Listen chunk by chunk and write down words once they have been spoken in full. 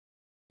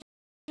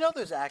You know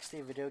there's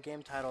actually a video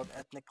game titled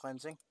Ethnic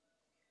Cleansing?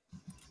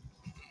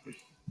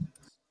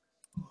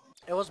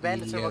 It was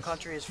banned in several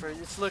countries for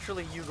it's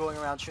literally you going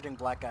around shooting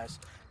black guys.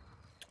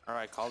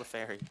 Alright, call the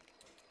ferry.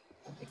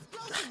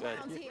 Good.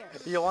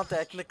 You want the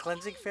ethnic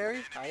cleansing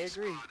ferry? I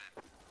agree.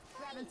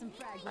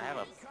 I have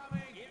a...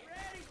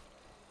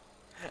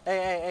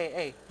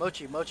 Hey,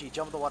 Mochi,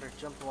 jump in the water,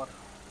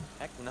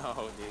 Heck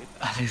no, dude.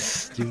 That is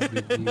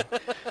stupid, dude.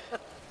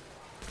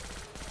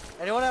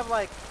 Anyone have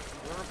like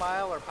river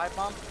bile or pipe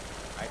bomb?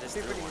 I just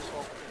Be threw pretty one.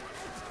 useful.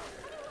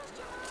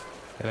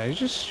 Did I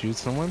just shoot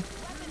someone?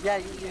 Yeah,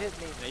 you hit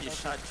me. No, you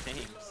shot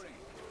James.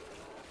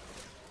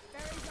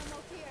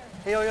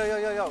 Hey,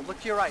 yo,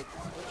 look to your right.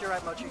 Look to your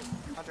right, Mochi.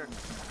 Hunter.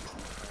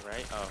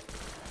 Right? Oh.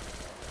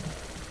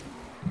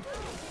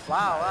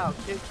 Wow.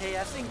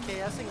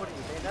 KSing, what are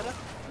you, Bayonetta?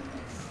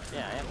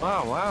 Yeah, I am.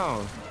 Wow.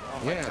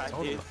 Oh my Yeah, God,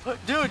 totally.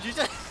 Dude, you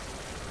just...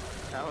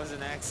 That was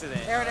an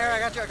accident. Aaron, I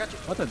got you.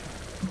 What the?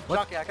 What?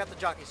 Jockey, I got the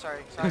jockey,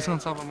 sorry. It's on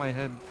top of my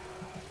head.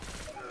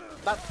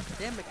 But,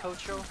 damn it, Coach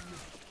Show.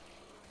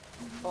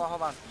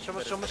 Hold on. Show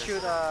me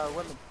shoot,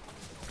 women.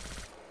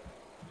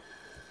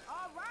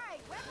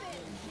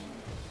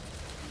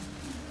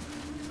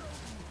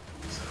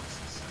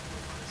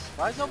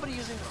 Why is nobody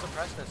using the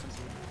suppressed SMG?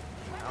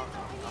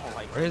 Oh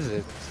my God. Where is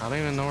it? I don't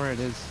even know where it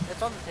is.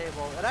 It's on the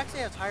table. It actually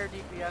has higher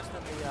DPS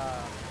than the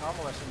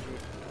normal SMG.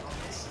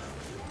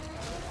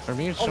 For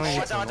me, it's showing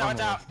Oh, it's a watch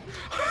normal. out.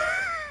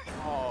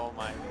 Oh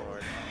my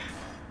lord.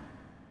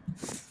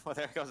 Well,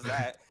 there goes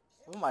that.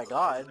 Oh my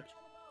god.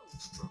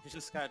 You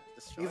just got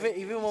destroyed.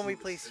 Even when we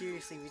play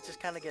seriously, we just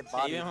kind of get Yeah,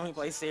 bodied. even when we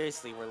play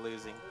seriously, we're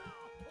losing.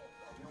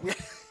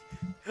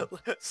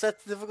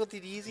 Set the difficulty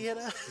to easy,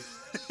 Hannah.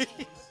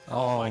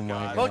 Oh my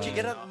God.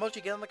 god.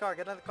 Mochi, get in the car.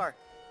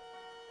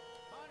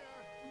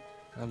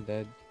 I'm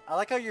dead. I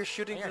like how you're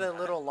shooting You're for that not.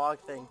 little log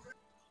thing.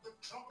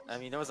 I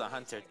mean, there was a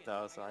hunter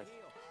though, so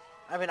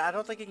I mean, I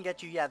don't think it can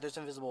get you. Yeah, there's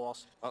invisible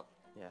walls. Oh,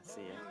 yeah,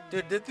 see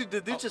ya. Dude,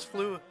 the dude just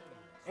flew.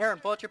 Aaron,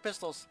 pull out your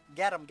pistols.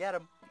 Get him. I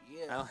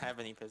Yeah. don't have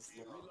any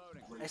pistol.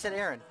 I said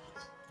Aaron.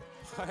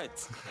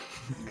 What?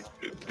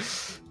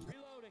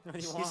 What do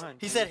you want?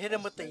 He said hit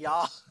him with the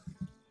yaw.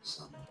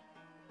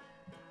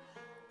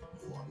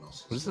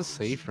 What is the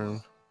safe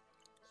room?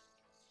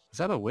 Is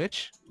that a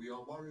witch?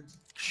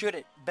 Shoot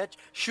it.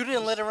 Shoot it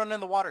and let it run in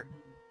the water.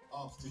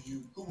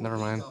 Never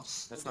mind.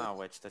 That's not a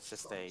witch, that's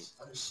just a...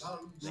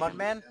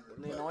 Mudman?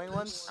 The annoying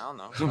ones? I don't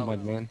know.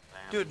 Mudman.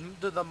 Dude,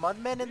 the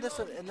mudmen in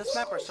this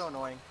map are so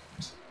annoying.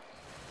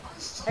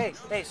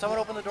 Hey, someone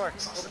open the door.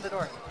 Open the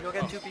door. You'll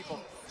get 2 people.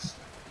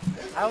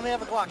 I only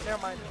have a Glock.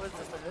 Never mind. What is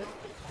this?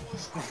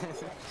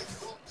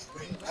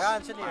 I got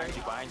incendiary.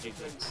 Behind you,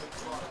 dude.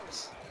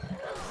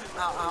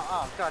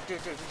 Ow. God, dude,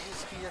 you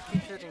just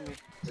keep hitting me.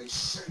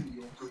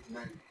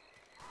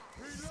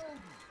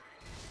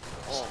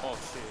 Oh,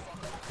 shoot.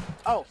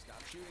 Oh,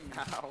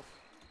 Ow.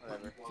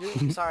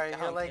 Whatever. sorry.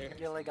 Down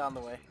Your leg on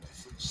the way.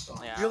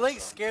 Yeah, Your leg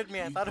scared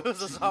me. I thought it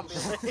was a zombie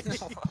leg.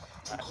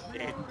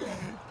 Dude.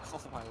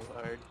 Oh my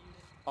lord.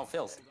 Oh,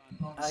 Phil's.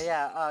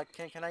 Yeah.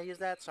 Can I use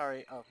that?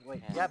 Sorry. Oh,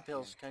 wait. Yeah,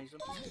 pills. Can I use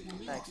them?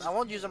 Thanks. I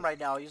won't use them right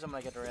now. I'll use them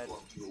when I get to red.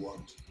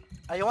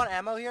 You want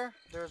ammo here?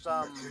 There's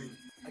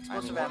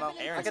explosive ammo.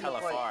 Aaron's I can hella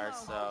deploy. far,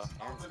 so...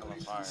 Aaron's hella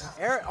far.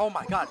 Aaron. Oh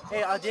my God.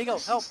 Hey, Diego,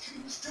 help.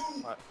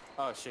 What?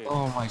 Oh, shoot.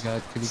 Oh my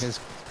god. Could you guys?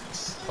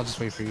 I'll just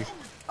wait for you.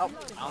 Oh, I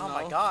don't oh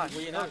my know. gosh.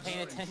 Were you not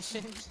paying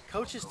attention?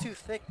 Coach is too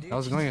thick, dude. I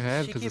was going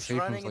ahead She because the keeps safe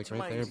running room's like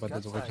into right my there, but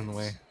there's a gut witch in the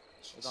way.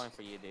 We're going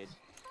for you, dude.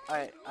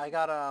 Alright, I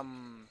got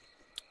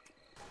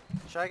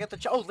should I get the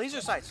oh,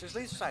 laser sights. There's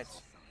laser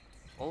sights.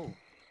 Oh.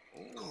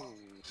 Ooh.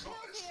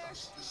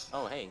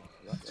 Oh, hey.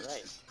 You're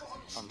right.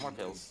 Oh, more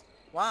pills.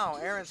 Wow,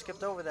 Aaron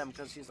skipped over them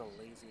because he's a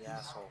lazy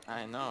asshole.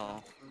 I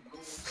know.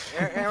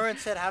 Aaron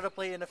said how to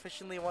play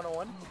inefficiently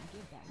 101.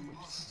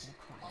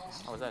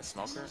 Oh, was that a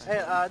smoker?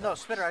 Hey, no,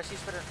 Spitter. I see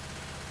Spitter.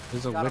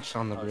 There's a Got him. witch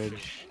on the Oh,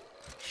 bridge.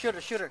 Shoot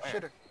her.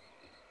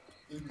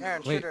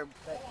 Aaron, Wait, shoot her.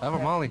 I have a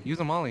molly. Use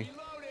a molly.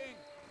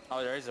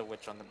 Oh, there is a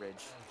witch on the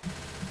bridge.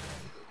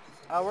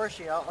 Where is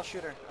she? I'll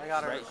shoot her. I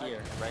got her. Right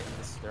here. Right in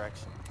this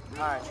direction.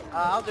 Alright,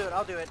 I'll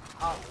do it.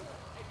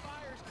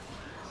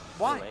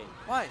 Why? Too late.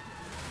 Why?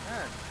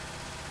 Aaron.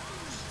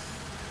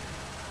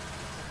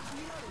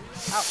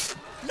 Ow.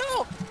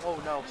 No!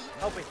 Oh no.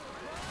 Help me.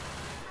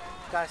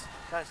 Guys,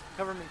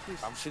 cover me,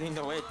 please. I'm shooting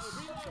the witch.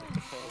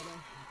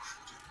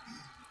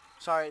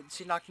 Sorry,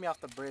 she knocked me off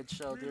the bridge,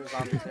 so there were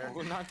zombies there.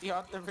 Who knocked you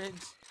off the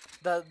bridge?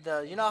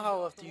 You know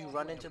how if you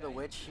run into the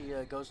witch, she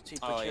puts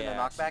you in the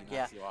knockback? she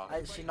knocks you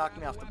off. She knocked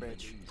me off the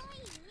bridge.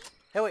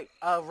 Hey, wait,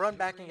 run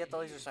back and get the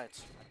laser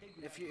sights.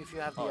 If you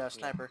have the Oh, yeah.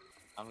 sniper.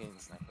 I'm getting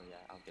the sniper, yeah.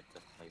 I'll get the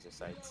laser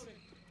sights.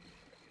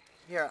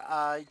 Here,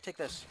 take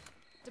this.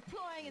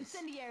 Deploying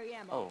incendiary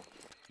ammo. Oh.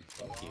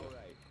 Thank you.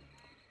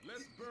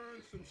 Let's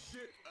burn some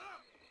shit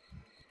up.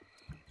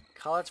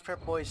 College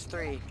Prep Boys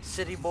 3.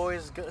 City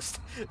boys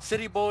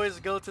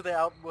go to the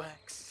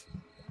outbacks.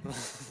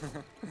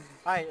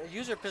 Alright,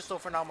 use your pistol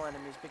for normal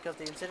enemies because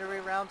the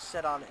incendiary rounds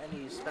set on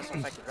any special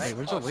affected, right? Hey,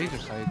 where's the laser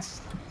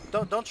sights?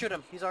 Don't shoot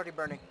him. He's already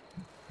burning.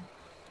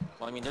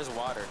 Well, I mean, there's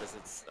water.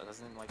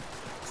 Doesn't like...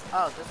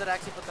 Oh, does it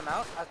actually put them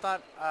out? I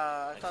thought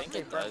think they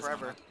it burn does.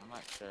 forever. I'm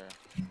not sure.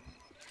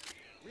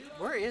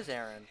 Where is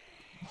Aaron?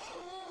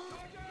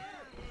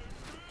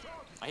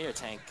 I hear a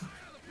tank.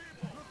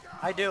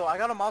 I do. I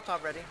got a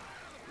Molotov ready.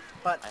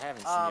 But I have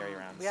incendiary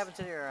rounds. we have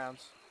incendiary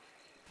rounds.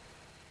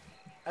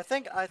 I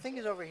think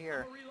he's over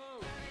here.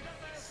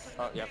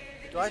 Oh, yep.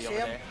 Do I Is he see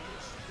over him? there?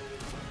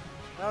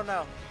 I don't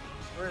know.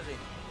 Where is he?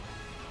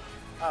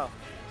 Oh,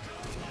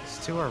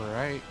 It's to our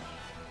right.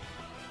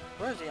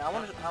 where is he? I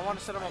want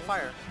to set him on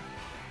fire.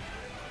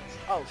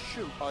 Oh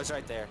shoot! Oh, he's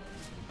right there.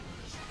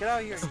 Get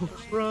out of here!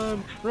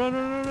 Run! Run!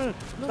 Run! Run! Run!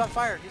 He's on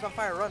fire! He's on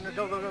fire! Run!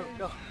 Go! Go! Go!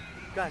 Go!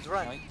 Guys,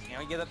 run! Can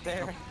we get up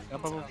there?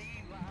 Up, up, up.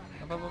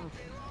 Up, up, up.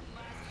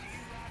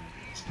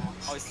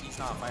 Oh, he's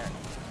not on fire.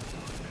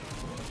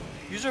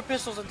 Use your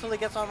pistols until he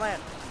gets on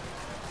land.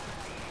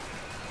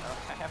 Oh,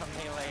 I have a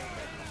melee.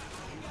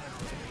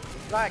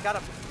 Alright, got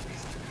him.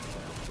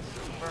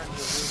 Burn, you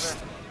loser.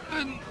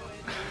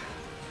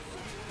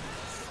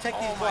 Take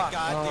these Oh my blocks.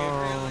 god, dude, Oh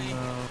really?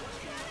 no.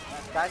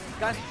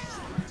 Guys.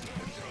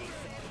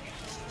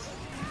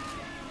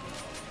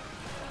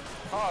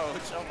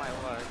 Oh my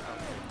lord.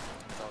 Okay,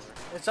 it's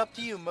over. It's up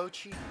to you,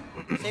 Mochi.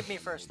 Save me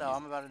first, though.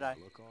 I'm about to die.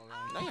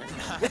 No, you're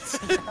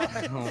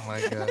not. Oh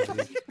my god,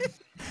 dude.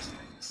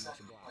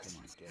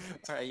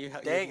 Alright, you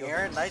Dang,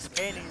 Aaron, nice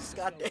panties.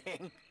 God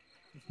dang.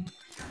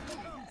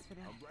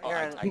 Oh,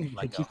 Aaron, I can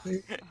let go.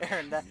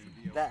 Aaron, that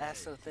ass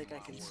so thick. I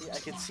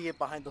can see it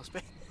behind those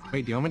panties.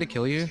 Wait, do you want me to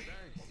kill you?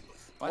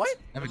 What?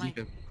 I have a Where'd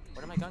deep.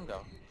 where'd my gun go?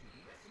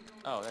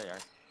 Oh, there you are.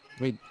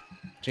 Wait,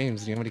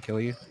 James, do you want me to kill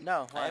you?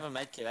 No. I have a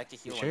med kit. I can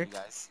heal You one of you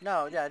guys.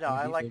 No, yeah, no.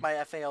 I You like did.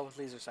 my FAL with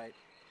laser sight.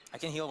 I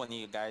can heal one of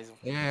you guys.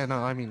 Yeah,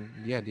 no, I mean,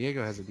 yeah,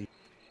 Diego has a deep.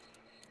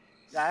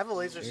 Yeah, I have a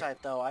laser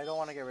sight though. I don't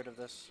want to get rid of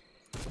this.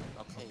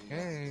 Okay.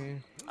 Hey.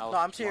 No,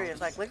 I'm serious.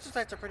 Like laser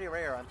sights are pretty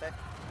rare, aren't they?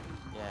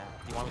 Yeah.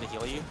 Do you want me to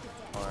heal you?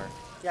 Or...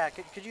 Yeah.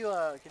 Could you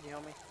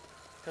heal me?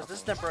 Because this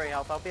is temporary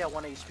health. I'll be at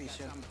 1 HP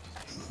soon.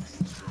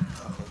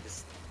 Okay,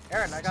 just...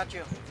 Aaron, I got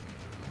you.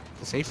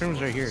 The safe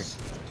room's right here.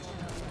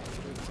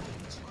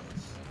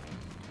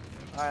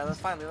 All right,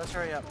 let's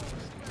hurry up.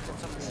 Get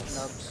some of these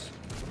nubs.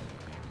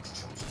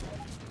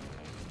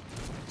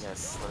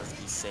 Yes, let us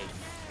be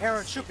safe.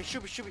 Aaron, shoot me.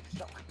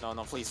 No.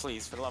 No, please,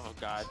 for the love of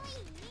God.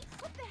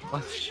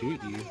 I'll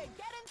shoot you.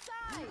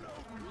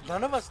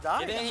 None of us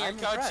died. Get in here, I'm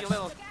coach, impressed. you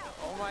little...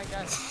 Oh my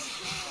god.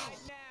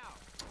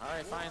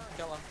 Alright, fine,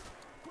 kill him.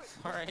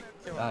 Alright,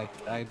 kill him.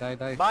 Die.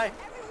 Bye. Bye.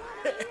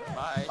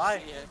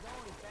 Bye. See ya.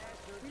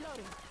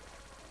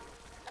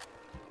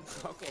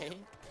 Okay.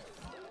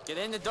 Get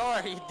in the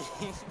door, you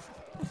d-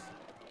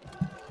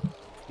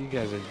 You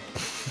guys are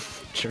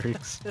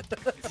jerks.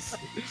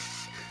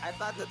 I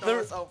thought the The- door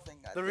was open.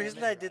 The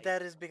reason I did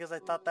that is because I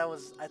thought I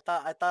was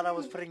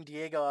putting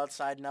Diego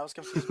outside, and I was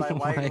confused by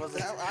why he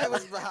wasn't. I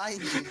was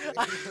behind you.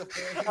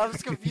 I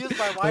was confused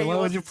by why Wait, he why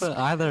would you wasn't.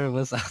 put either of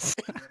us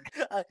outside?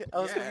 I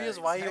was Yeah,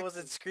 confused why he exactly.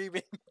 wasn't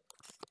screaming.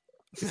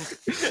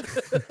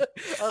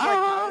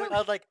 I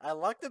was like, I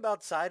locked him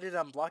outside and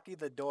I'm blocking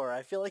the door.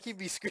 I feel like he'd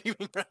be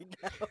screaming right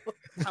now.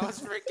 I was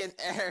freaking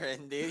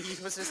Aaron, dude.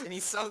 He was just, and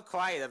he's so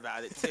quiet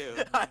about it too.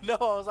 I know.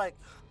 I was like,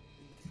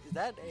 is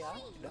that AI?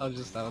 I was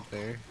just out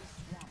there,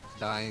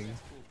 dying,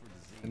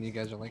 and you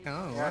guys are like,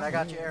 oh. Aaron, wow. I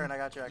got you. Aaron, I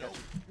got you.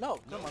 No,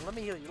 come on, let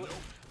me heal you.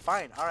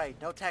 Fine. All right.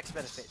 No tax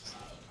benefit.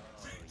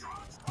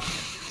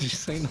 Did you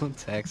say no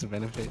tax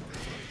benefit?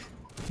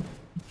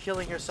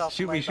 Healing yourself.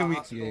 Shoot from, me, like, shoot the me.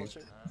 hospital Yeah.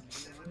 shit.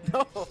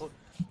 No.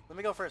 Let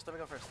me go first.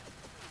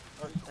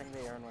 Oh,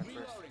 technically Aaron went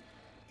first.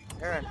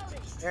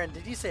 Aaron,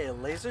 did you say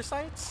laser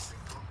sights?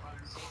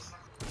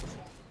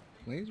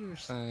 Laser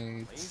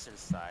sights. Laser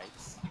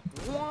sights.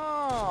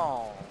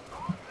 Wow.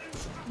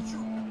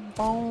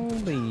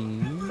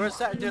 Balding. For a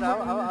sec, dude,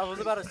 I was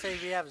about to say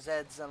we have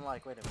Zeds. I'm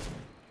like, wait a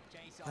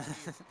minute.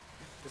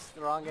 This is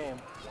the wrong game.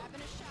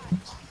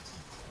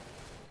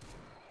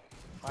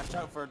 Watch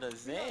out for the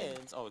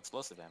Zeds. Oh,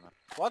 explosive ammo.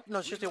 What?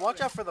 No, seriously, watch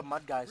out for the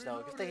mud guys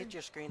though. If they hit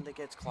your screen, they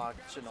get clogged.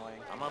 It's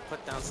annoying. I'm gonna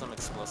put down some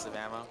explosive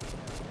ammo.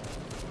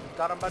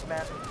 Got him, mud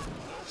man.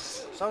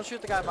 Someone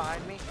shoot the guy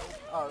behind me.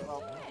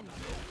 Oh.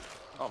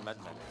 Oh, med.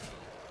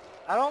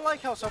 I don't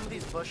like how some of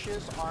these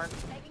bushes aren't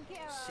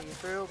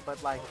see-through,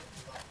 but like,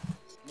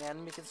 the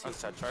enemy can see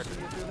What's that see charger?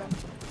 you through them.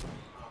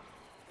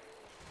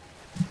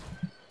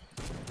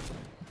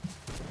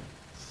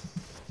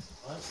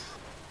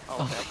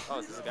 Oh, okay.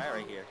 Oh, there's a guy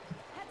right here.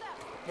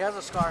 He has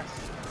a scar.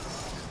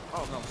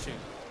 Oh no, shoot.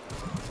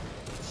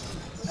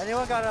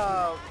 Anyone got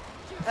a?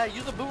 Hey,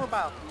 use a boomer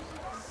bow.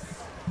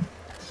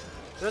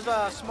 There's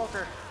a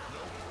smoker.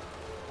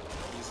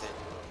 Use it.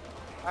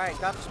 All right,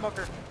 got the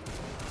smoker.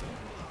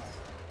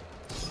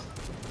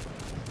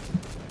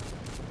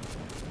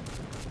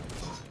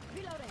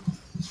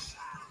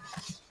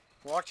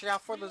 Watch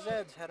out for the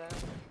Zeds, head out.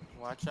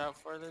 Watch out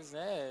for the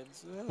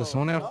Zeds. Does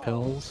someone have no.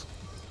 pills?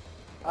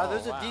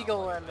 There's Oh, a wow.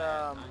 Deagle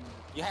and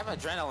You have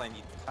adrenaline,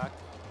 you cuck.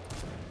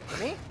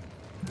 me.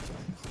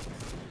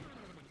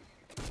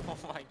 Oh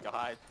my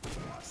god.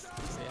 Say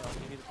I'll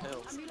give you the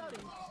pills. I'm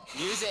reloading.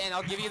 Use it and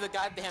I'll give you the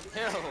goddamn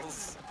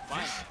pills.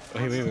 Fine.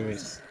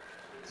 Wait.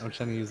 I'm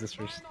trying to use this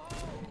first.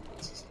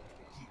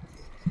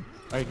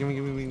 Alright, give me.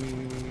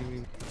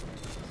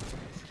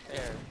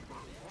 There.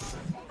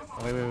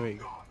 Oh, wait.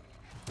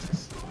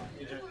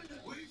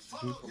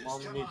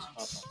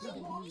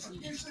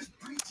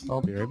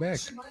 I'll be right back.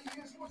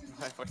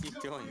 What are you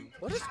doing?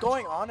 What is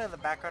going on in the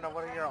background of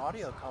one of your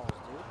audio calls,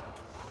 dude?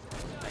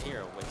 I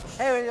hear a witch.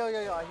 Hey, wait,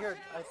 yo,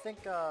 I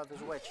think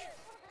there's a witch.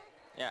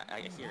 Yeah,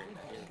 I hear it.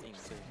 I hear the thing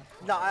too.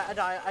 No,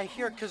 I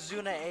hear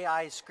Kazuna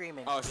AI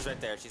screaming. Oh, she's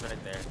right there. She's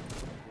right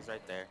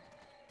there.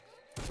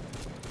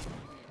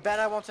 Bet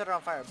I won't set her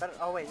on fire.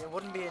 Oh wait, it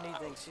wouldn't be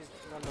anything. She's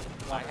on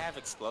the I have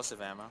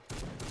explosive ammo.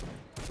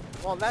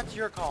 Well, that's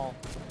your call.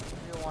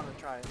 If you want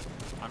to try it.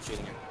 I'm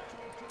shooting her.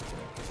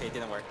 Okay, it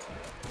didn't work.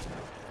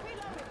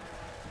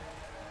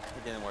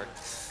 It didn't work.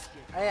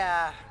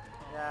 Yeah.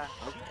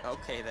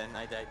 Okay then,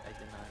 I did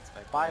not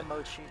expect Bye, that.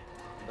 Mochi.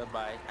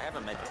 Bye-bye. I have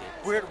a med kit.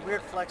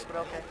 Weird flex, but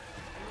okay.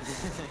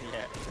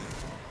 Yeah.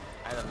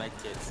 I have a med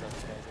kit, so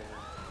if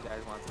you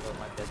guys want to go to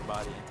my dead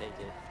body and take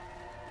it.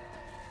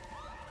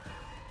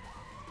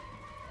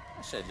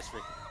 I should just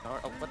freaking...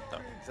 Oh, what the...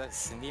 Is that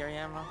incendiary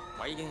ammo?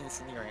 Why are you getting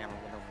incendiary ammo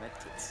with no med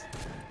kits?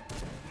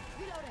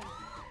 Reloading.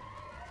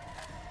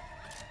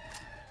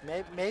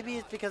 Maybe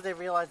it's because they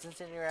realized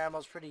incendiary ammo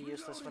is pretty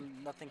useless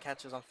when nothing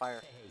catches on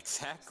fire.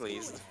 Exactly,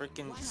 it's the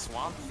freaking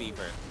swamp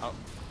fever. Oh,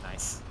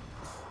 nice.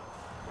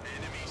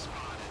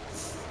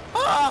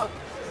 Oh!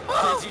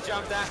 Did you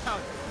jump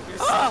down? You're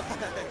so oh,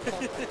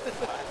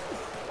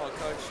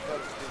 coach,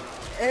 dude.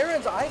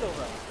 Aaron's idle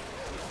though.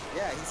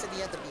 Yeah, he said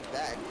he had to be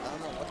back. I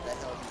don't know what the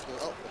hell he's doing.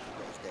 Oh,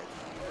 he's dead.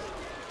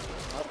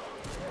 Oh,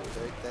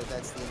 good.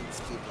 That's the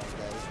speed run,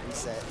 guys.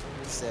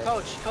 Reset.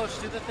 Coach,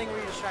 do the thing where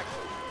you distract.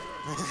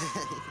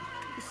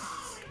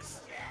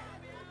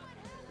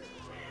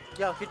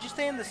 Yo, could you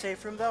stay in the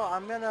safe room though?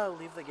 I'm gonna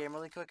leave the game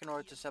really quick in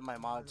order to set my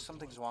mods.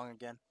 Something's wrong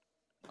again.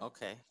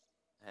 Okay.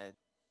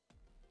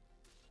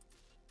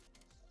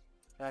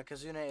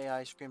 Kazuna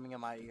AI screaming in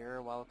my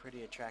ear, while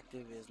pretty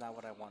attractive, is not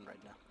what I want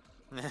right now.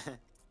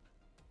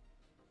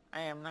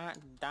 I am not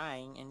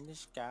dying in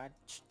this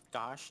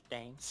gosh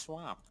dang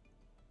swamp.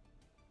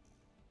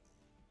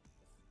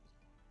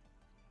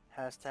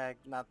 Hashtag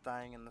not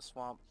dying in the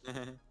swamp.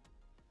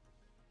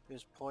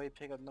 There's Poi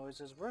pickup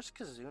noises. Where's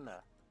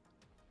Kazuna?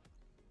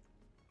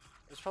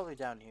 It's probably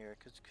down here,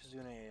 because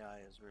Kazuna AI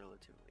is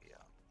relatively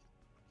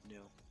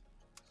new.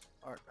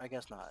 Or, I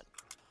guess not.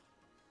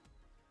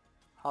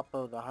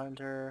 Hoppo the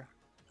Hunter.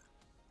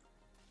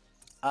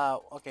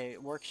 Okay,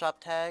 workshop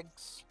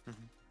tags.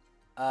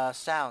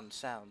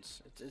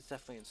 Sounds. It's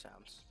definitely in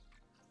sounds.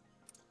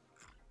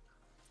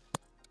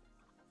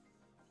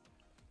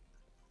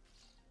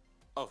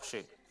 Oh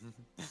shit.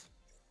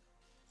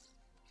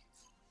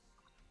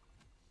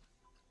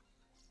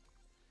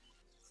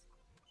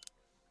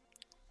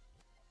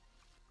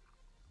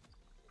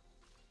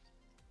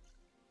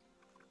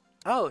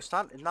 Oh, it's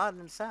not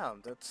in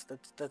sound.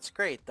 That's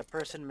great. The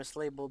person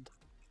mislabeled.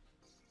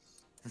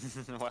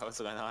 What was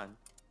going on?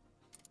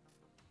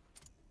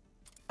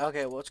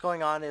 Okay, what's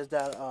going on is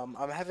that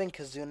I'm having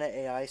Kazuna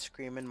AI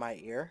scream in my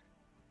ear.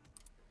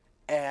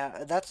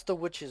 And that's the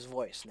witch's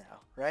voice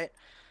now, right?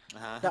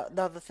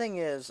 Now the thing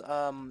is,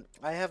 I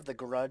have the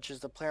Grudge as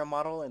the player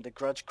model, and the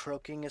Grudge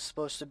croaking is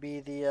supposed to be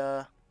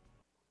the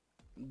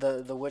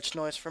witch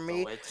noise for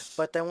me.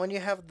 But then when you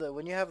have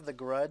the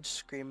Grudge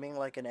screaming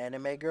like an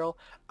anime girl,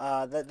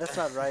 that's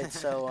not right.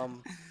 So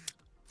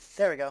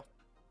there we go.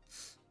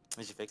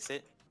 Did you fix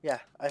it? Yeah,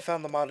 I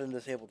found the mod and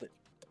disabled it.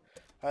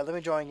 All right, let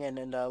me join in,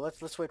 and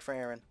let's wait for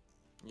Aaron.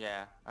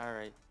 Yeah. All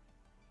right.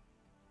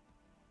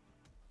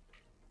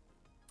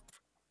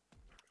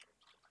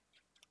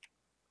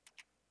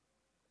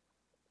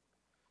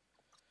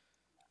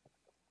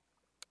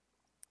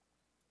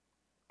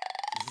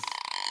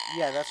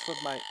 Yeah, that's what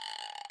my.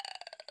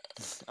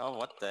 Oh,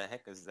 what the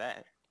heck is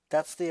that?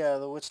 That's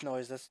the witch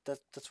noise.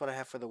 That's what I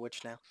have for the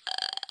witch now.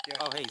 Yeah.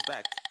 Oh, hey, he's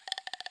back.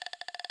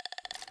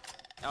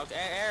 Okay,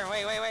 Aaron,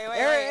 wait,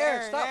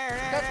 Aaron, stop!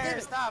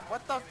 Aaron, stop!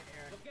 What the?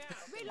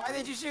 Why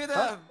did you shoot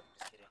him?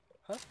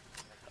 Huh?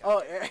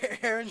 Oh,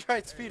 Aaron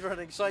tried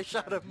speedrunning, so I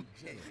shot him.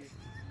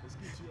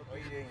 What are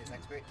you doing? Is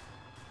expert?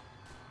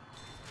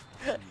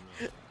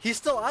 He's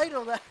still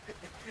idle. That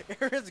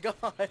Aaron's gone.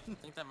 I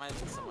think that might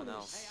be someone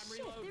else.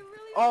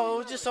 Oh, it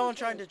was just someone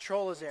trying to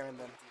troll us, Aaron.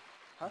 Then.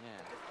 Huh?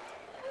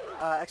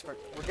 Yeah. Expert,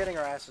 we're getting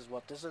our asses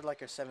whooped. This is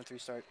like our 7-3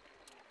 start.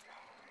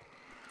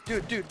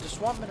 Dude, the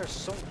swamp men are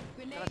so.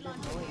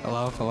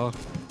 Hello.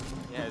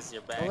 Yes,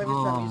 you're back.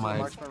 Oh my.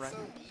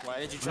 Why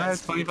did you I try to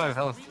have 25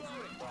 health.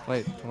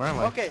 Wait, where am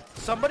I? Okay,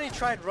 somebody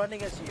tried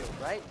running as you,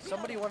 right?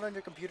 Somebody went on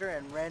your computer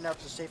and ran out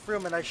to the safe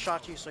room, and I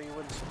shot you so you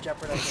wouldn't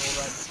jeopardize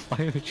the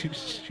whole run. Why would you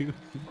shoot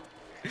me?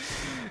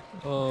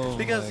 Oh.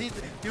 Because he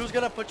was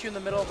gonna put you in the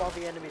middle of all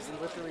the enemies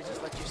and literally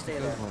just let you stay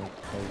there. Oh,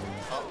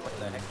 what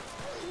the heck?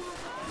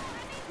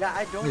 Yeah,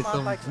 I don't Wait,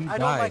 so like we I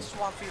don't died. like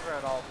swamp fever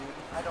at all, dude.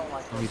 I don't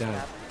like We this died.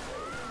 snap.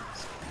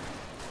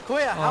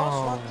 Kuya,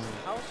 Oh.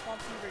 how is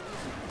Swamp Fever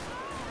easy?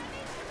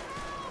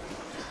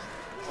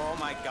 Oh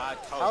my god,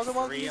 Coach, How's it for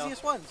one of the real?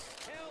 easiest ones?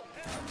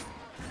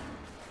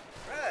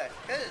 Bruh,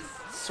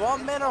 cause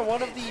Swamp men are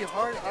one of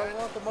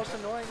the most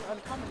annoying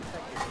uncommon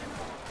techniques.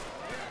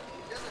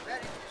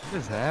 What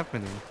is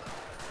happening?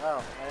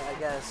 Oh, I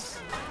guess.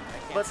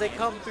 can't But they see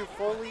come anything. through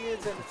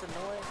foliage and it's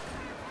annoying.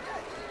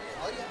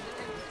 all you have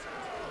to do is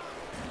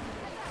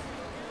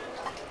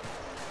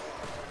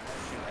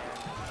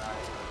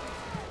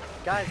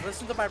Guys,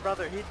 listen to my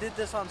brother. He did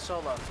this on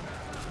solo.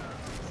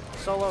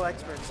 Solo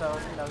expert, so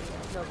you know he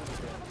knows what he's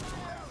doing.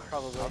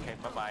 Probably. Okay,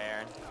 bye-bye,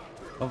 Aaron.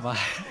 Bye bye.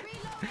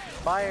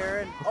 Bye,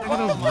 Aaron. Oh, Look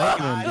at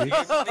those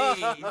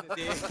Mugman,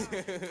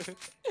 dude.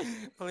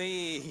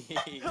 Please, dude.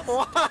 Please.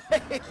 why?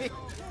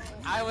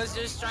 I was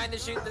just trying to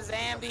shoot the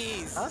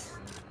zombies. Huh?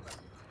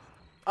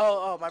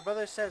 Oh, my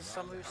brother says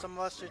some of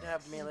us should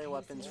have melee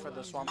weapons for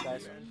the swamp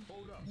guys.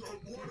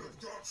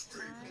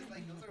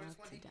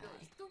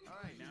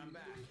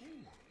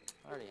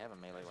 I already have a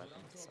melee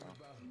weapon, so...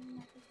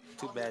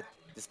 Too bad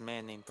this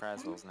man named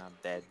Praswell's now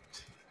dead.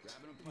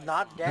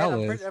 Not dead. Hell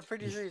I'm, is. I'm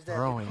pretty sure he's dead.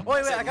 Growing. Oh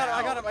wait, Said I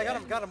got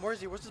now. him. Where's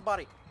he? Where's his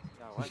body?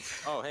 No, what?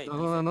 Oh, hey.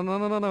 No, no, no, no,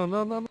 no, no,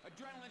 no, no, no.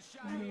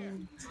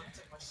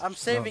 I'm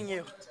saving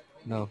you.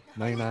 No,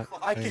 no, you're not.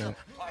 I No, you're can.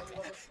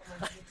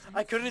 not.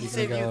 I couldn't You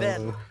save gotta you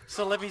then, go.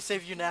 so let me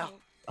save you now.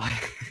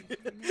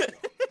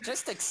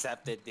 Just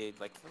accept it, dude.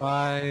 Like,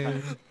 Bye.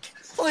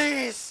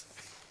 Please.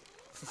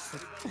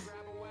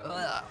 Hell, you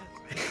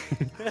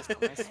oh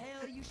my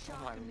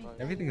shocked me. lord.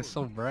 Everything is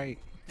so bright.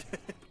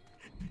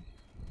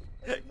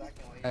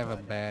 I have a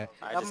bat.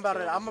 I I'm just about to.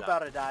 killed I'm the about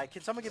to die.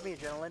 Can someone give me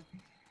adrenaline?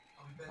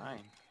 Fine.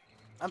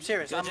 I'm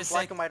serious. You I'm just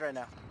black said- and white right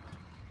now.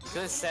 You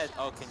could have said,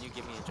 oh, can you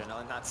give me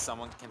adrenaline? Not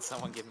someone, can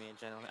someone give me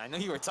adrenaline? I know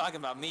you were talking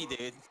about me,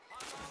 dude.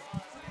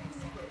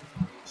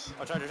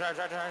 Oh, charger.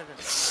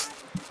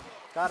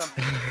 Got him.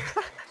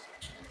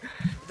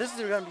 This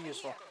is gonna be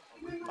useful.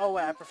 Oh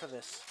wait, I prefer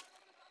this.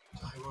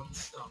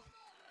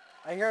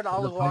 I hear an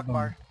Allahu pipe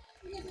Akbar.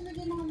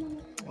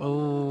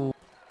 Oh,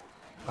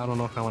 I don't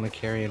know if I want to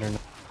carry it or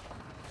not.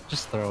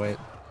 Just throw it.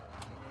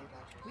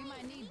 We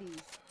might need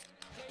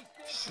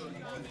these.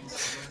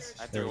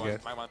 I There threw we one,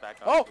 go. my one back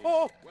up. Oh, dude.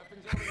 oh!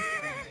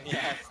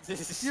 Yeah,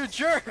 this is... You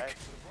jerk!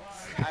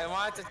 I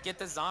wanted to get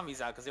the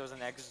zombies out because it was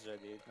an extra,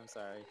 dude. I'm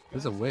sorry.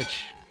 There's a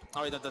witch.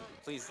 Oh, wait,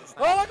 please. It's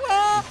Oh, not...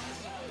 Akbar!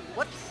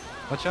 What?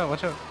 Watch out,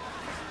 watch out.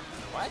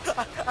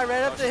 What? I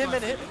ran up Oh, to she's him my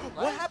and hit. favorite.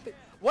 What happened?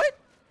 What?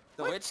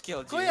 The witch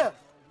killed you. Kuya!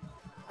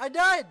 I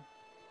died.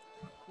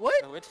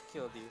 What? The witch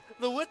killed you.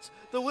 The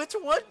witch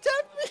what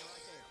tapped me?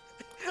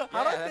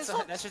 How Yeah, did I piss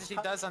off? that's what she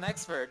does on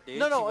expert, dude.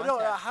 No, She no.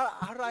 one-taps.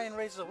 How did I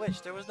enrage the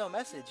witch? There was no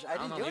message. I I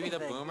don't didn't know, do maybe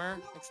anything. the boomer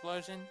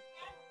explosion?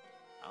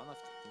 I don't know if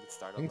you could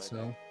start I think over.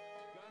 so.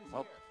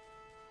 Well,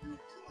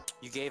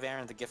 you gave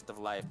Aaron the gift of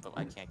life, but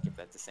I can't give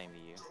that the same to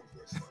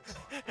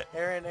you.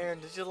 Aaron,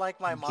 did you like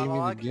my You gave me the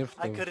monologue? gift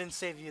I of- couldn't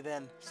save you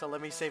then, so let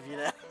me save you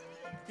now.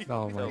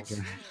 Oh my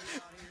Pills.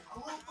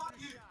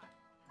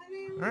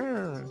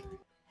 god.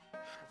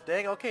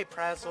 Dang, okay,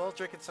 Praswell,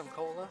 drinking some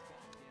cola.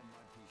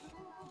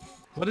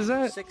 What is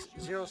that?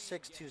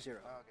 60620.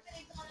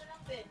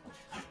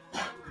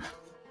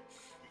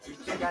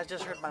 You guys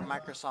just heard my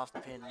Microsoft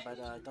pin, but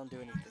don't do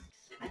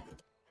anything.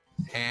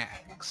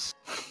 Hacks.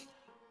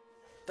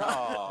 Don't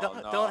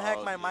hack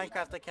no, my dude.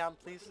 Minecraft account,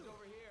 please.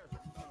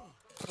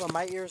 Well,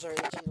 my ears are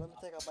itchy. Let me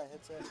take out my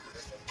headset.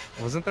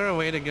 Wasn't there a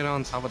way to get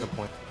on top of the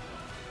point?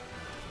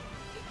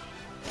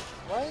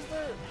 Why is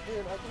there...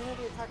 Dude, I can hear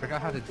the attack.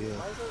 Forgot how to do it.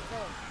 Why is there a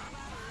sound?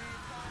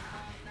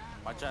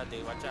 Watch out,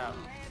 dude, watch out.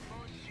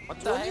 What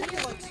the What heck? do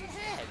you What's your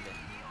head?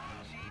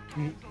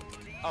 Mm.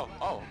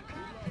 Oh.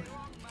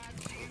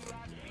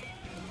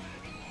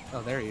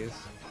 Oh, there he is.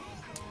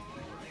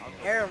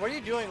 Aaron, what are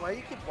you doing? Why do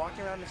you keep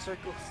walking around in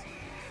circles?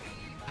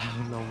 I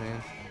don't know,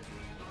 man.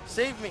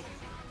 Save me.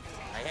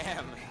 I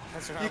am.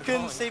 That's where You I'm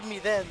couldn't going. save me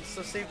then,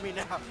 so save me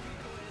now.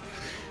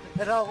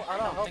 And I'll I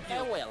don't help think you.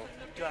 I will.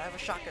 Do I have a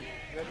shotgun?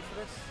 You ready for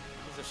this?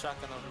 There's a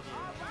shotgun over here.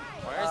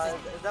 Where is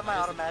it? Is that my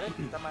Where is it? automatic?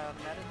 Is that my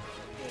automatic?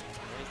 Good.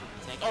 Where is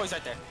the tank? Oh, he's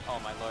right there. Oh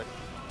my lord.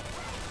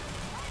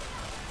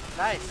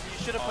 Nice.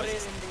 You should have Oh, put it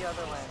it's- in the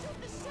other lane.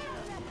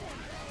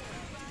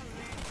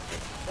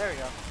 There we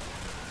go.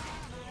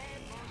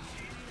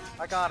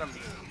 I got him.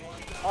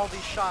 All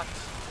these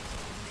shots.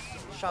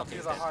 Shot Okay, through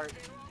he's the dead. heart,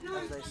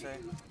 as they say.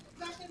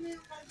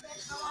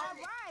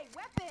 Alright,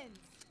 weapons!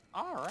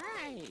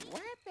 Alright,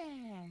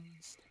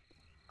 weapons.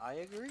 I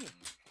agree. Is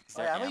Oh,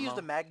 there yeah, I'm gonna use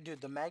ammo? the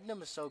dude. The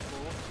Magnum is so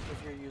cool.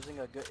 If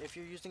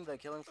you're using the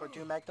Killing Floor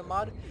 2 Magnum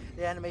mod,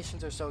 the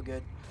animations are so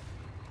good.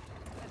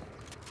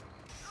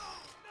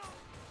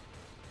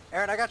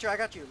 Aaron, I got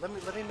you. Let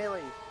me melee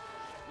you.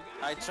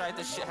 I tried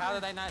to shoot. How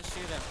did I not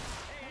shoot him?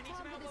 The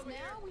time it is now,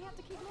 we have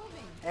to keep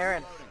moving.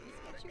 Aaron,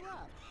 Let's get you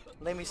up.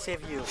 let me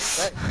save you.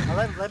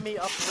 Let me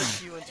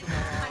uplift you into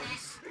my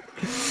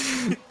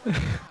arms.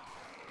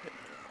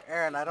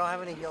 Aaron, I don't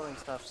have any healing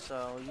stuff,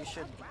 so you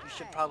should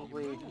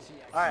probably. All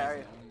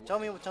right. Tell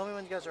me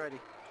when you guys are ready.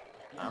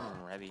 I'm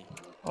ready.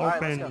 All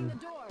right, let's go. The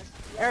door.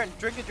 Aaron,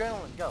 drink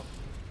adrenaline. Go.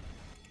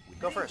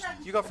 Go first.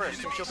 You go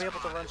first, so she'll be able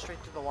to run straight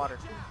through the water.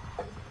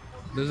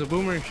 There's a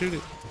boomerang. Shoot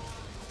it.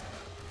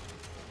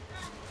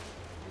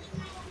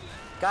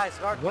 Guys,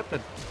 guard. What the?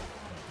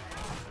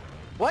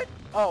 What?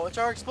 Oh, it's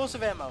our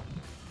explosive ammo.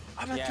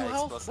 I'm at Yeah, 2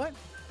 health. explosive.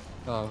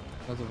 What? Oh,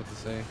 I was about to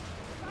say.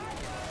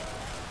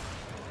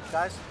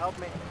 Guys, help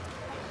me.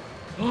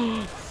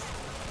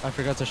 I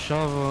forgot to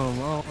shove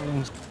him. Oh,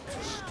 I'm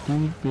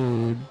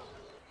stupid.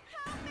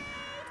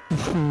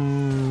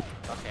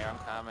 Okay, I'm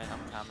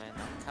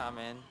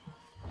coming.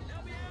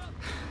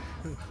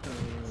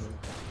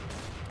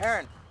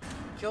 Aaron,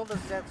 kill the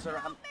Zeds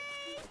or I'm...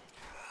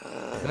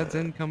 Zed's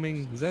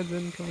incoming. Zed's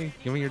incoming.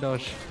 Give me your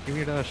dash. Give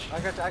me your dash. I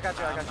got you. I'm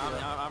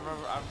covering.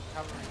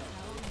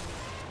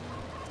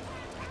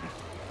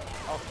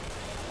 Oh,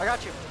 I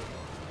got you.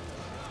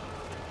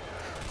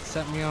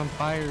 Set me on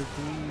fire,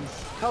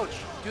 please. Coach,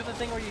 do the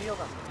thing where you heal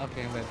them.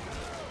 Okay, I'm dead.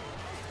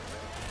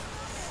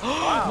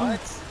 Wow.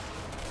 What?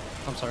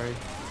 I'm sorry.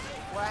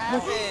 What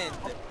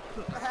happened?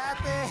 What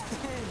happened?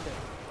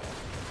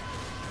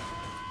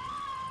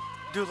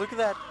 Dude, look at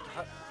that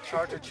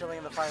charger chilling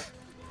in the fire.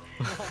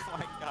 Oh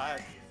my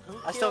god.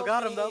 I still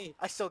got him though. me?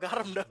 I still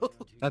got him though.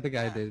 I think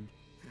I did.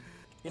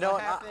 You know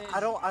What what? I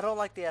happened? don't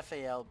like the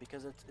FAL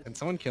because it's Can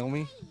someone kill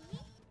me?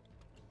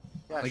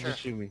 yeah, Like, sure.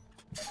 just shoot me.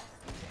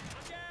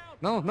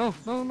 No, no,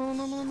 no, no,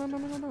 no, no, no, no,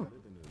 no, no.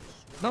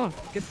 No,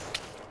 get...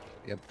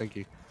 Yep, thank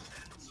you.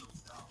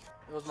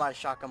 It was my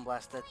shotgun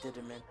blast that did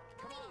him in.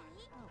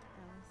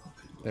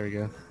 There we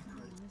go.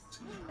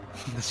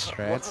 The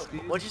strats,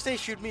 dude. What'd you say?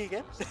 Shoot me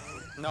again?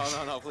 No,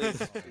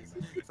 please.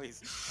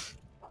 Please.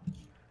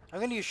 I'm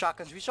gonna use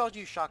shotguns. We should all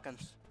use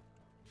shotguns.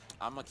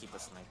 I'm gonna keep a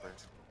sniper.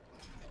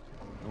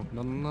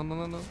 No, no, no, no,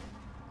 no, no.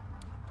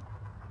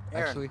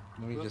 Aaron, Actually,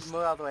 let me move, just...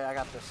 move out of the way. I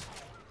got this.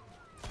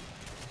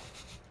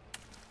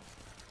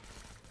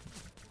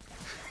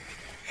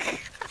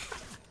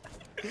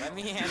 Let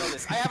me handle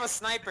this. I have a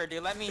sniper,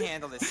 dude. Let me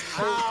handle this.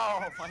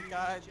 Oh my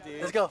god,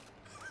 dude. Let's go.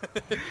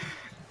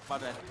 My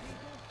bad.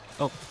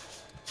 Oh.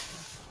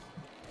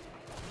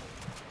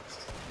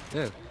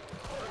 Yeah,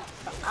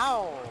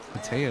 Ow!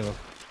 Mateo. Help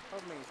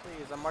me,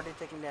 please. I'm already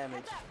taking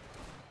damage.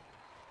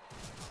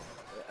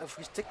 If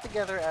we stick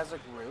together as a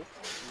group,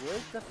 we'll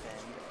defend.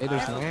 Hey,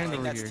 there's I don't land think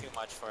over that's here. too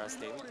much for us,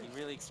 dude. You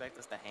really expect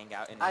us to hang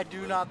out in I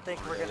do not think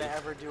we're gonna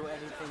ever do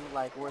anything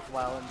like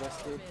worthwhile in this,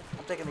 dude.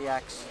 I'm taking the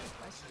axe.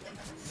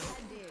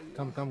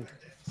 Come, come.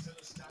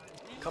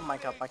 Come, Mein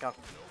Kampf, Mein Kampf.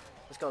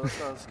 Let's go, let's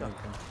go, let's go.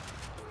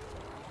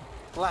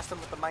 Blast them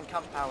with the Mein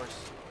Kampf powers.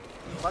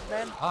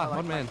 Mudman? Ah, More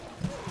like Mudman.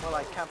 More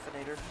like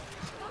Kampfinator.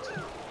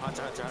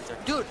 Hunter.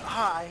 Dude,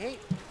 I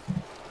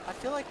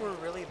feel like we're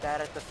really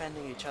bad at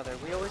defending each other.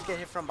 We always get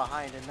hit from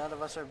behind and none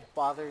of us are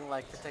bothering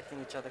like protecting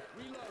each other.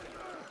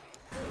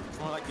 It's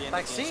more like the end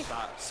Like, of the game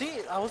shot. see,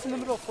 I was in the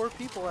middle of 4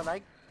 people and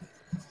I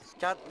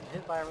got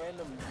hit by a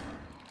random...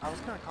 I was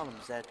gonna call him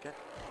Zed.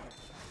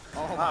 Oh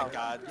Wow. my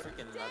god,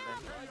 freaking nothing.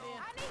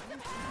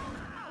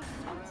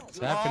 What's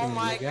happening, Oh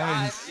my you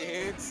god, guys?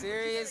 dude.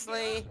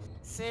 Seriously?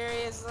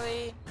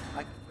 Seriously?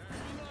 Thanks,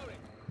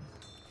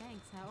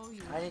 how owe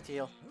you? I need to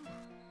heal.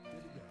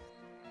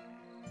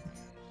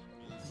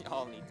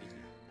 Y'all need to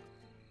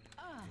heal.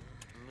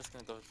 I'm just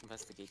gonna go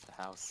investigate the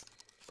house.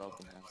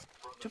 Broken house.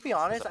 To be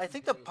honest, I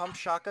think the pump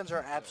shotguns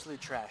are absolute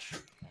trash.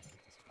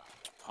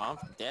 Pump?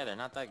 Yeah, they're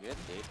not that good,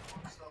 dude.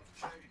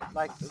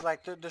 Like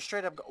they're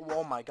straight up.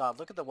 Oh my god!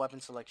 Look at the weapon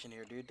selection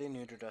here, dude. They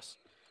neutered us.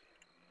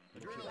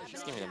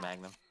 Just give me the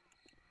Magnum.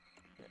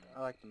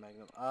 I like the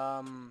Magnum.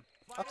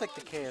 I'll take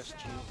the KSG.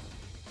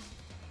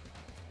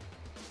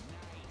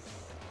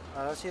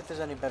 Let's see if there's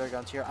any better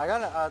guns here. I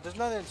got a. There's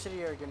another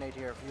incendiary grenade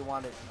here if you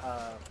want it,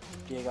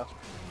 Diego.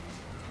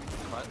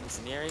 What?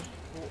 Incendiary?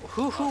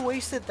 Who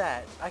wasted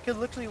that? I could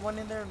literally went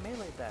in there and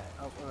melee that.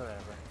 Oh, whatever.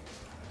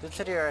 The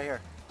incendiary right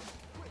here.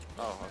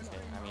 Oh, okay.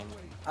 I mean,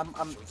 I'm.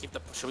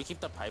 should we keep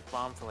the pipe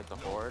bomb for like the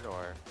horde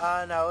or?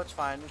 No, it's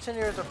fine.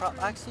 Incendiaries are probably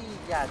actually,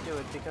 yeah, do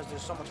it because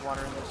there's so much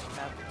water in this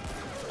map.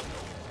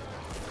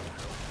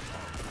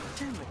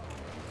 Damn it.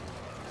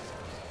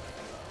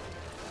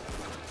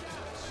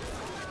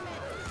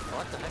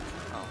 What the heck?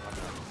 Oh,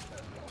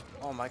 okay.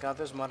 Oh my god,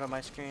 there's mud on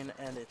my screen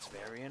and it's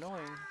very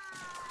annoying.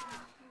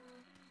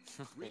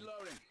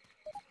 Reloading.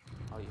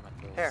 Oh, you might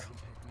kill Here, us.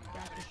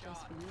 Got this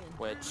just for you.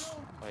 Which?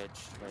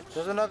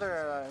 there's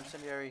another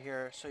incendiary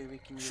here so we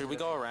can use Should we it.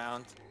 go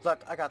around? Look,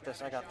 I got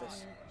this.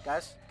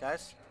 Guys.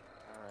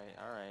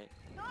 Alright.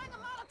 Throwing a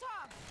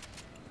Molotov!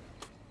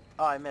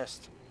 Oh, I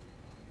missed.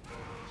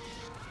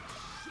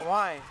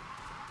 Why?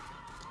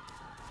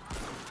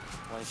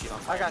 When she's on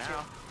fire I got now.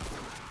 you.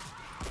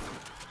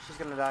 She's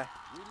gonna die.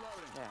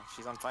 Yeah,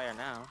 she's on fire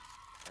now.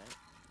 Right?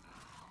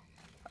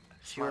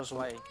 She Smart was.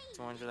 play.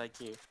 200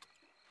 IQ.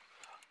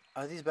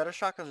 Are these better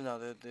shotguns? No,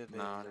 they're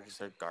No,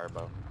 they're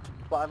Garbo.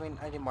 Well, I mean,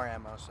 I need more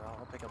ammo, so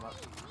I'll pick them up.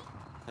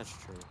 That's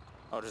true.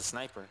 Oh, there's a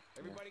sniper.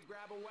 Everybody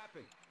grab a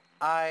weapon.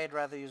 I'd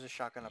rather use a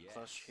shotgun up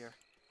close here.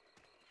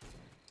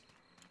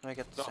 Let me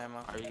get this So, ammo.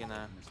 are you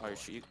gonna? Are you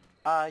shoot?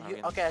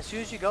 Okay, as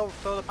soon as you go,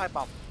 throw the pipe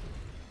bomb.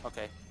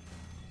 Okay.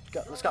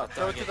 Go, let's go.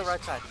 Throw it to the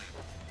right side.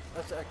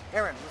 Let's,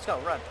 Aaron, let's go.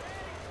 Run.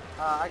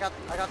 I got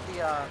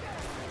the.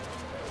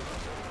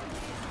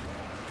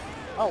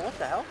 Oh, what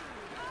the hell?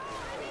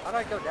 How did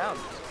I go down?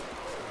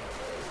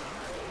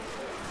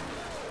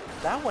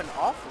 That went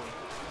awfully.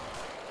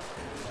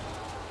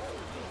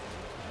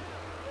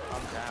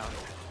 I'm down.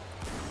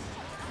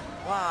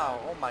 Wow.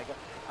 Oh my god.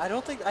 I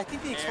think the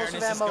Aaron explosive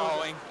is just ammo.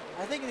 going.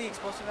 I think the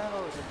explosive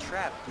ammo was a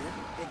trap, dude.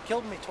 It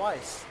killed me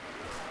twice.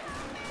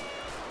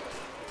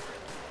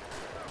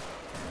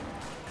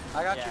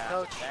 I got you, Yeah,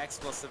 coach. that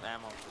explosive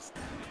ammo just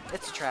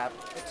It's a trap.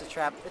 It's a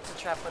trap. It's a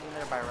trap put in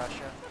there by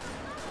Russia.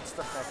 It's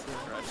defective.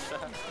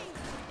 Russia.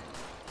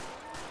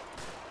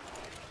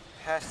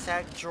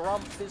 Hashtag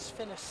Drumpf is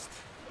finished.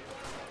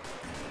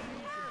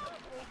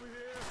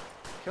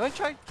 Can we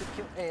try?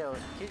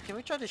 Can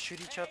we try to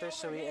shoot each other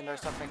so we end our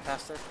suffering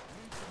faster?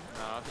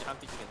 No, I don't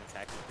think you can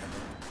attack each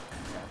other.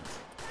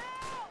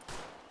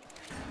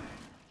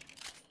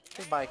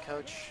 Goodbye,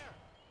 coach.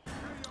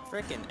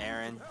 Frickin'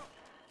 Aaron.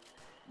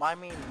 I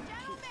mean,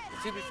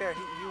 to be fair,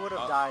 he would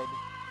have Oh. died.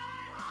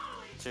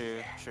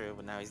 True,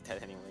 but now he's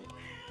dead anyway.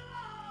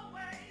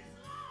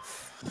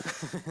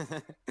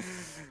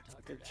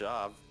 Good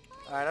job.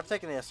 All right, I'm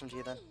taking the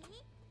SMG then.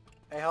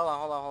 Hey, hold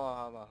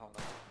on.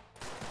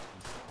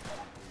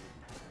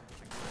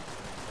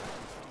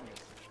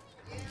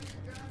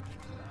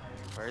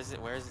 Where is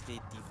it? Where is the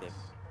defib?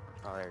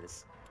 Oh, there it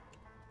is.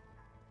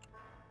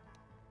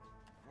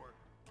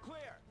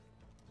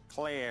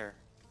 Clear.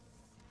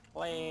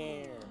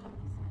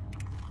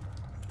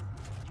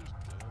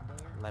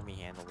 Let me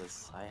handle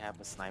this. I have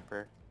a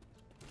sniper.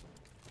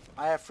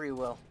 I have free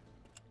will.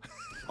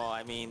 Oh,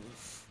 I mean,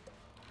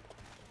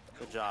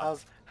 good job.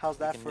 How's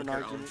that You for can an make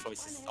your own argument?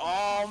 choices.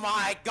 Oh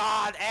my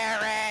God,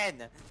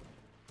 Aaron!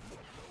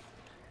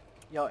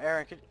 Yo,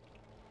 Aaron,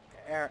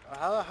 Aaron,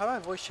 how do I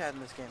voice chat in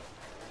this game?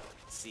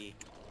 C.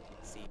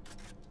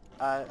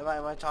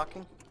 Am I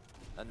talking?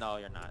 No,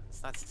 you're not.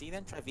 It's not C.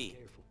 Then try V.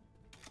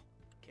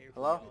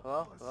 Hello?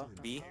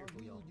 B.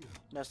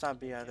 No, it's not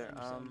B either.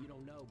 You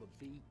don't know, but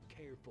be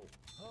careful.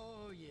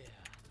 Oh yeah.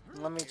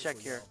 Let me check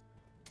here.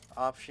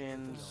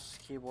 Options,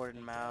 keyboard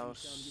and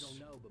mouse. You don't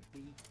know, but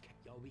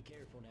y'all be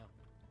careful now.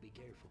 Be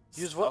careful.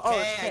 Use what? Okay, Oh,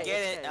 it's K, I get it's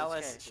it, K, it's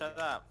Ellis. K, it's Shut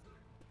K. up.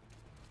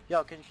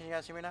 Yo, can you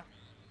guys hear me now?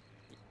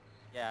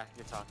 Yeah,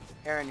 you're talking.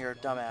 Aaron, you're a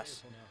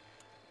dumbass. Careful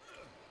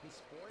now. Be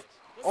sports.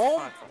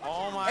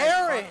 Oh, my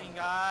Aaron! fucking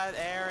God,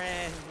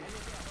 Aaron!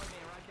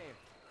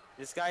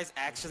 This guy's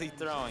actually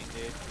throwing,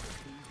 dude.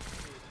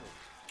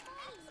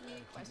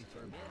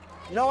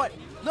 you know what?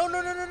 No! What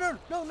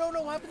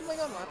happened to my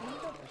gun? What happened to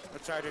my gun? A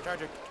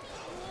charger.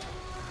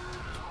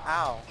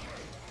 Ow.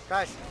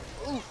 Guys,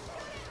 oof.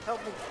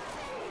 Help me.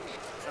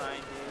 Trying,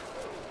 dude.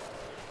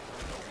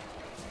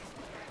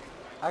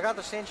 I got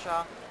the Saint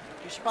Shaw.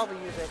 You should probably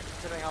use it,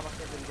 considering how much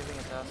they've been giving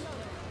it to us.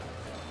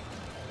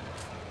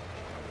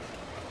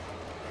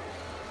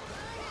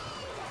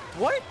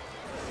 What?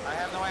 I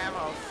have no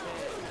ammo.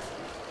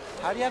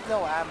 How do you have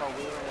no ammo?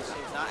 We were in a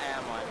safe. Not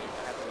ammo, I mean,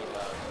 I have to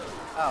reload.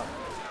 Oh.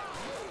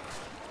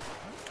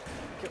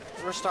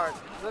 Restart.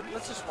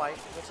 Let's just wipe.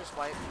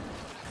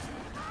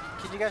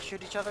 Can you guys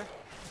shoot each other?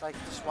 Like,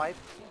 just wipe?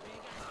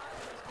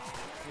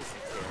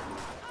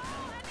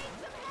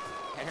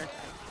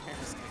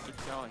 Aaron's gonna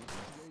keep going.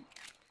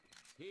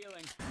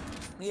 Healing.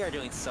 We are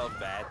doing so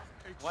bad.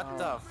 What Oh.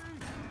 the?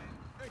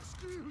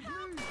 Excuse me.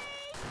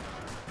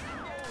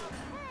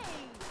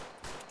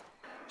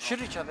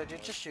 Shoot each other,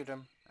 dude. Just shoot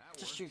him.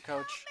 Just shoot,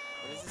 coach.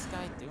 What is this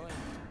guy doing?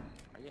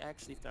 Are you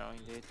actually throwing,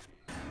 dude?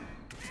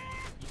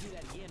 You do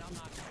that again, I'm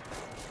not.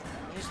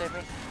 Can you save me?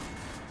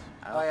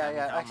 I Oh, don't yeah, have-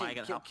 yeah. how am I Actually,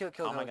 gonna- kill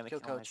how am I coach, gonna kill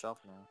kill coach. myself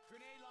now?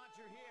 Grenade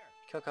launcher here.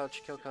 Kill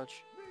coach.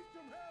 Need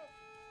some help.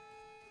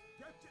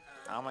 Get your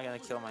ass How am I gonna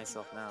kill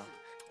myself now?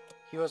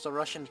 He was a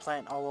Russian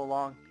plant all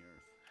along.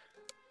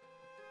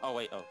 Oh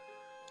wait, oh.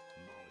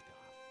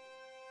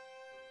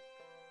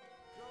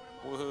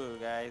 Woohoo,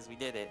 guys, we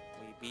did it.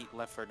 We beat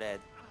Left 4 Dead.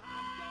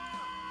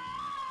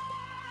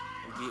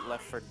 We beat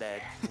Left 4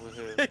 Dead.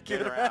 Woohoo.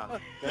 Good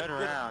round. Good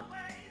round.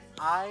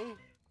 I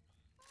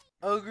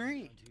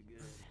agree. Too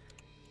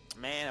good.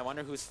 Man, I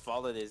wonder whose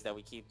fault it is that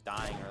we keep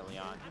dying early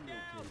on.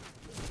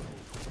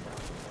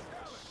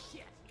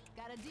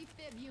 Got a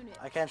defib unit.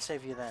 I can't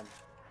save you then.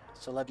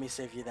 So let me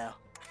save you now.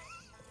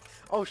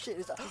 Oh shit,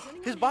 Does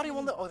anyone his body have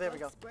won't any let- oh, there we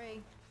go. bug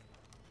Spray?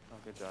 Oh,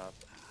 good job.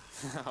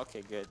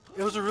 Okay, good.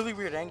 It was a really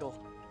weird angle.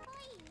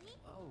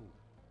 Oh.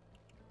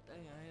 Dang,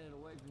 I hit it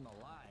away from the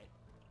light.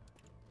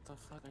 What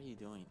the fuck are you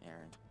doing,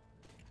 Aaron?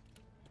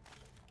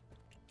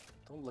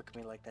 Don't look at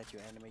me like that, you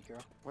anime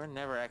girl. We're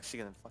never actually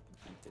gonna fucking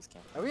beat this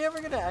game. Are we ever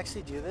gonna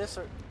actually do this,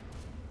 or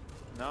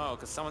No,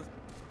 cause someone.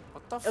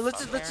 What the Hey, fuck? let's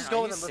just Aaron? go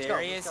Are with you him, let's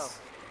serious? go.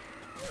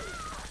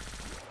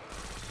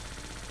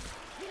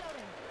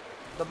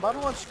 The mud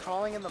ones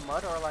crawling in the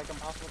mud are like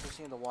impossible to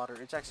see in the water.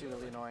 It's actually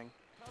really annoying.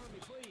 Cover me,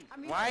 please.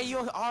 I'm Why are you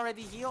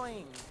already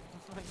healing?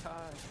 Oh my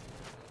god.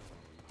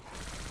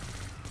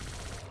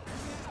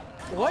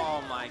 What?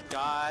 Oh my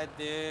god,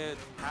 dude.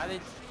 How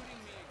did?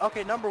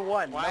 Okay, number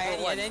one. Why?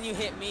 Number one. And then you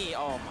hit me.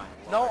 Oh my.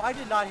 No, Lord. I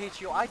did not hit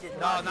you. I did No,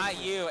 not.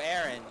 not you,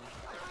 Aaron.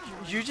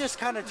 You just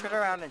kind of turned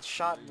around and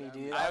shot me,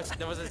 dude.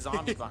 There was a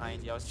zombie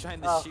behind you. I was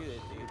trying to Oh. shoot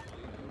it, dude.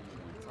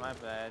 It's my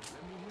bad.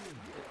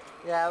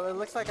 Yeah, it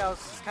looks like I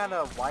was kind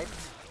of wiped.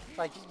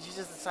 Like, you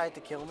just decided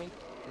to kill me.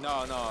 No,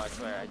 I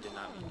swear I did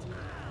not mean to.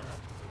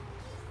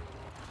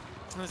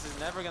 This is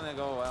never gonna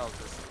go well.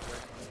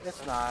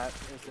 It's not.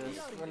 It's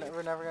just,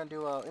 we're never gonna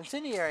do well.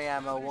 Incendiary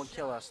ammo won't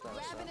kill us, though.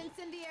 Grab So. an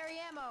incendiary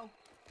ammo.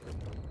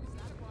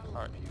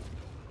 Alright.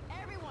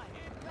 Everyone,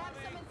 grab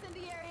some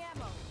incendiary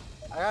ammo.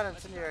 I got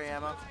incendiary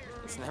ammo.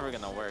 It's never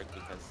gonna work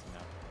because, you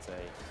know, it's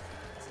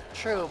a...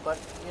 True, but,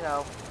 you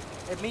know,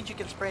 it means you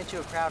can spray into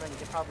a crowd and you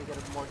can probably get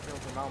more kills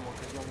than normal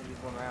because you only use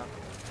one round.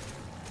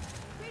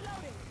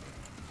 Reloading.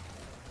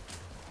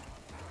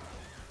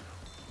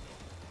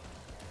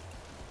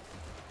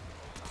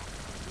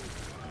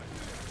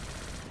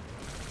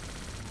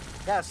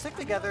 Yeah, stick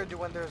together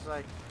when there's,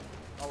 like,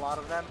 a lot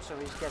of them so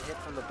we just get hit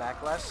from the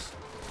back less.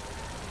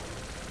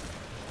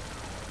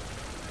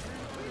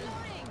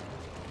 Reloading.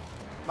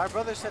 My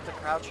brother said to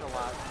crouching a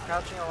lot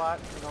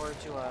in order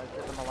to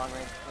get them a long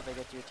range before they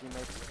get to your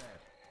teammates.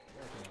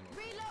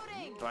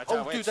 Reloading. Watch Oh,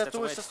 out, witch. dude, That's a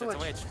witch. that's the That's a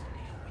witch. witch.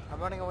 I'm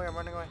running away,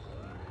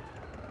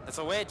 That's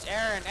a witch.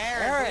 Aaron,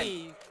 Aaron.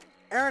 please.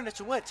 Aaron, it's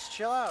a witch,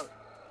 chill out.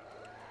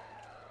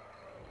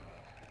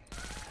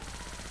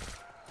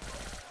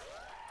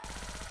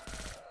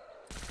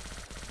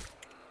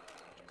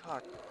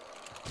 God.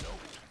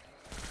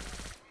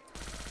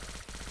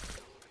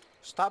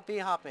 Stop bee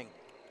hopping.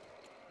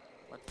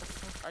 What the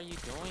fuck are you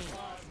doing?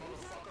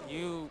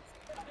 You...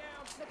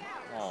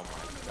 Oh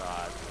my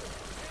god.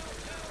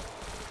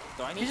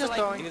 Do I need He's to just like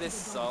throwing. do this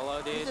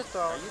solo, dude? He's just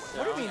throwing. Are you What do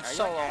you throwing? mean Are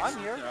solo? I'm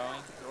actually here.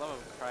 Throwing? For the love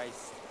of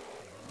Christ.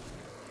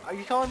 Are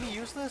you calling me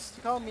useless?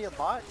 You calling me a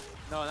bot?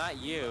 No, not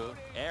you.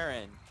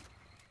 Aaron.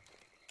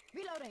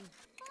 Reloading.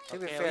 To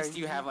be Okay, fair, at least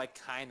you have like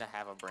kinda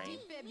have a brain.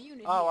 Defib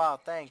unit. Oh here. wow,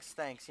 thanks.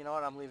 You know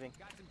what? I'm leaving.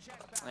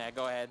 Yeah,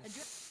 go ahead.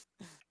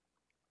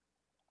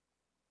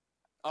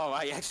 Oh,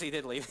 I actually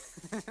did leave.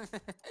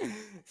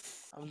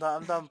 I'm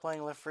done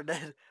playing Left 4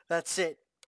 Dead. That's it.